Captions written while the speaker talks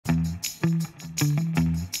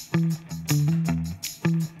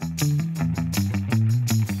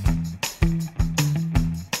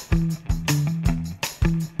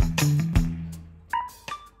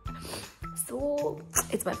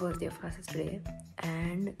day of classes today,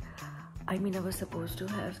 and I mean I was supposed to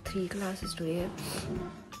have 3 classes today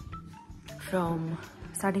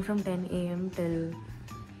starting from 10 a.m. till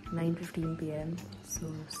 9:15 p.m. so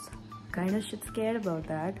kind of shit scared about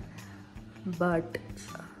that, but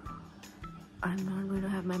I'm not going to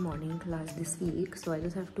have my morning class this week, so I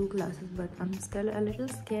just have 2 classes. But I'm still a little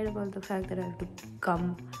scared about the fact that I have to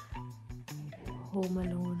come home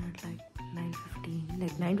alone at like 9:15.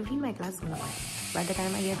 Like 9:15 my class is gonna be. By the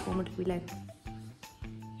time I get home it'll be like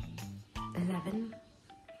 11.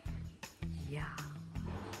 Yeah.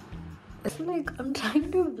 It's like I'm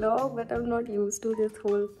trying to vlog, but I'm not used to this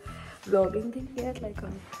whole vlogging thing yet. Like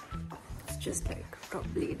it's just like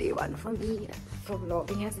probably day 1 for me for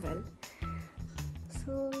vlogging as well.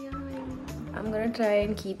 So yeah, I'm gonna try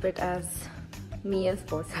and keep it as me as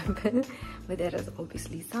possible, but there is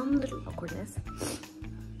obviously some little awkwardness.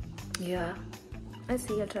 Yeah, I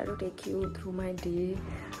see. I'll try to take you through my day.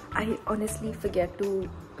 I honestly forget to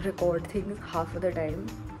record things half of the time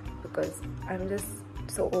because I'm just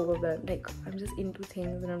so overwhelmed. Like I'm just into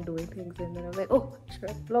things and I'm doing things, and then I'm like, oh, should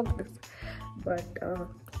I vlog this? But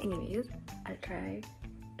anyways, I'll try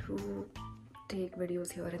to take videos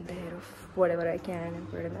here and there of whatever I can and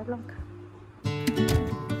put it in my vlog.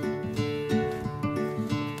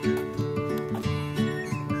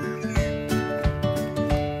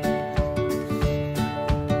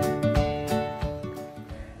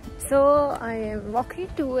 So I am walking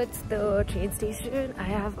towards the train station. I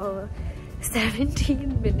have a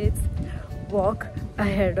 17 minutes walk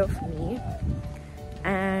ahead of me,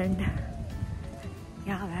 and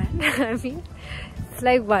yeah man, I mean it's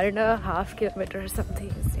like 1.5 kilometers or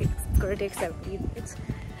something. It's gonna take 17 minutes.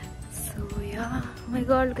 So yeah, oh my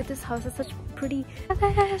god, look at this house. It's such pretty.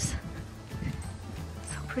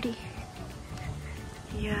 So pretty.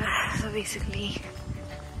 Yeah, so basically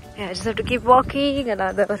yeah, I just have to keep walking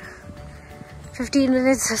another 15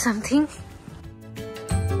 minutes or something.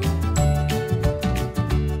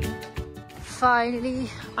 Finally,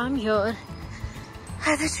 I'm here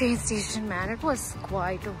at the train station, man. It was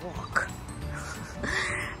quite a walk.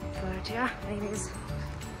 But yeah, anyways,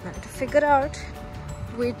 I have to figure out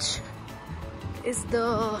which is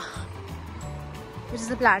the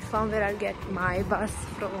platform where I'll get my bus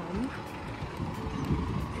from,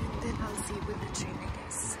 and then I'll see with the train, I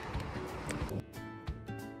guess.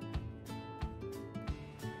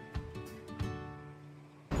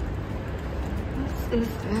 This is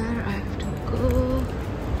where I have to go.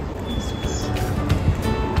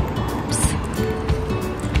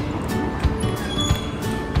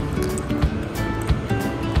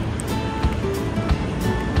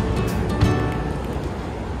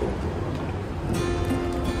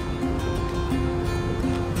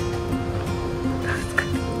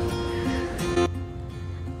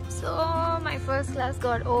 So my first class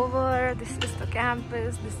got over. This is the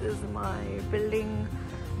campus. This is my building.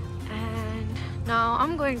 And now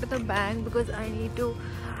I'm going to the bank because I need to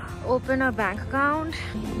open a bank account.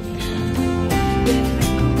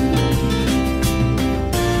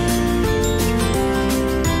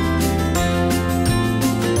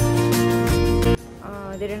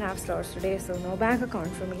 They didn't have slots today, so no bank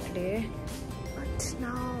account for me today. But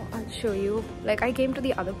now I'll show you. Like I came to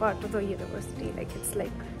the other part of the university. Like it's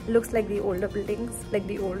like looks like the older buildings, like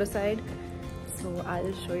the older side. So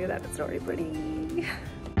I'll show you that. It's already pretty.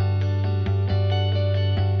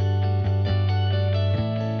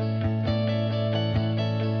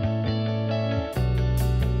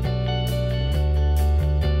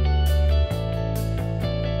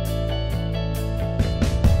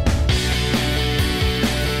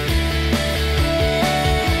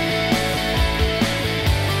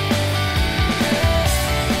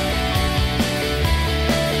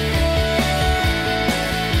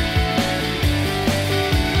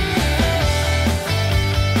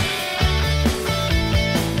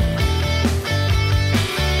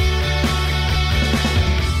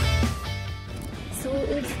 So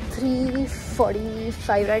it's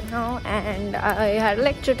 3:45 right now, and I had a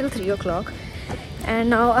lecture till 3 o'clock, and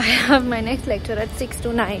now I have my next lecture at 6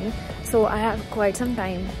 to 9, so I have quite some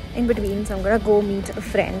time in between. So I'm gonna go meet a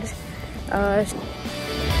friend.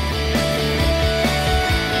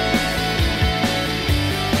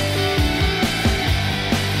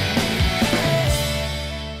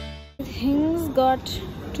 Things got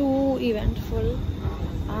too eventful.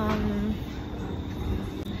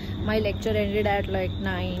 My lecture ended at like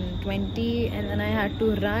 9:20, and then I had to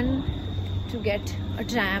run to get a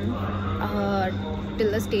tram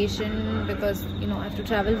till the station because you know I have to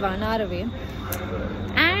travel 1 hour away,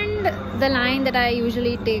 and the line that I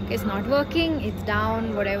usually take is not working. It's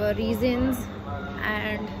down, whatever reasons,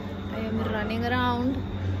 and I am running around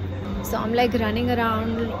So I'm like running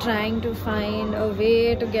around trying to find a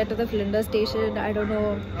way to get to the Flinders station. I don't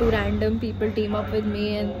know, two random people team up with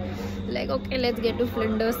me and like, okay, let's get to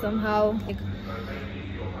Flinders somehow. Like,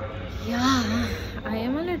 yeah, I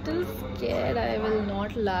am a little scared, I will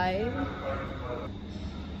not lie.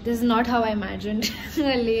 This is not how I imagined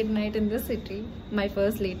a late night in the city. My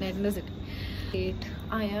first late night in the city. Late.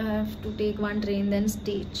 I have to take one train, then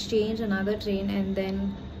change another train, and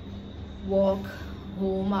then walk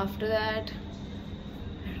home after that.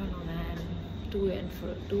 I don't know, man. Too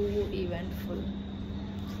eventful. Too eventful.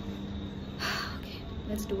 Okay,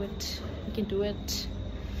 let's do it. We can do it.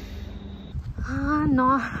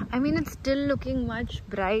 No, I mean it's still looking much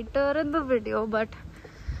brighter in the video, but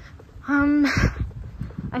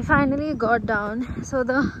I finally got down. So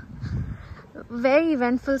the very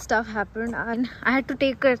eventful stuff happened, and I had to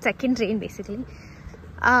take a second train basically.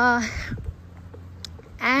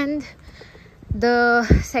 And the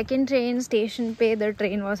second train station the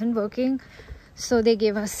train wasn't working, so they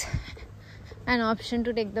gave us an option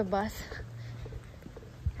to take the bus.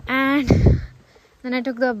 And then I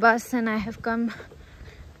took the bus and I have come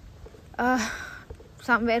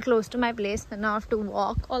somewhere close to my place, and now I have to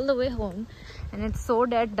walk all the way home. And it's so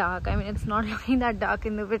dead dark. I mean, it's not looking that dark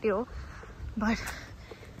in the video, but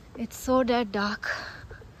it's so dead dark.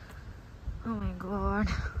 Oh my god.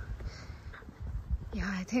 Yeah,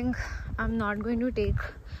 I think I'm going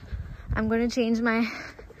to change my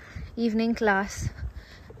evening class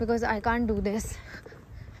because I can't do this.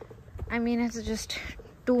 I mean, it's just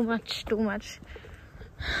too much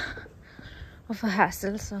of a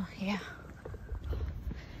hassle. So yeah,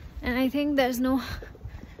 and I think there's no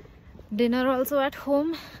dinner also at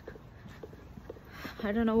home.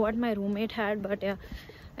 I don't know what my roommate had, but yeah,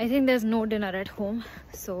 I think there's no dinner at home,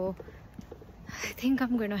 so I think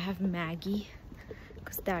I'm gonna have Maggie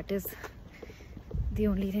because that is the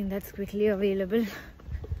only thing that's quickly available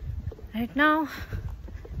right now.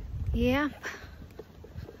 Yep.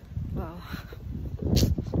 Wow.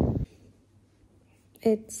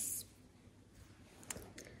 It's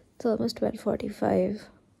almost 12:45.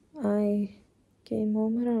 I came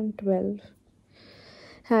home around 12.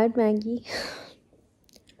 Had Maggie.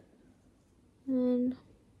 And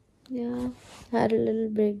yeah, had a little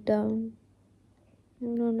breakdown. I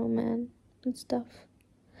don't know, man. It's tough.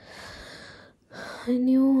 I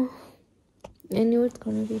knew it's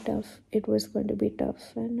gonna be tough. It was going to be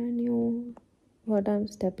tough, and I knew what I'm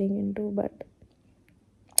stepping into, but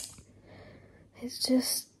it's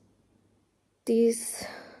just these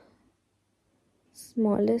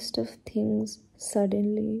smallest of things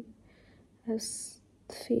suddenly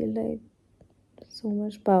feel like so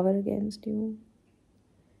much power against you.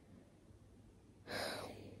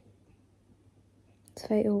 It's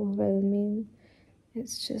very overwhelming.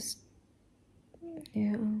 It's just,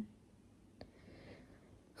 yeah.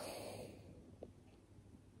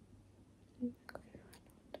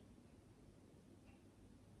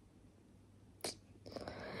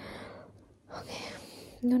 Okay,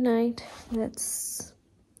 good night. That's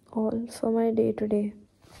all for my day today.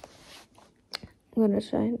 I'm gonna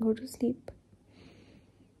try and go to sleep.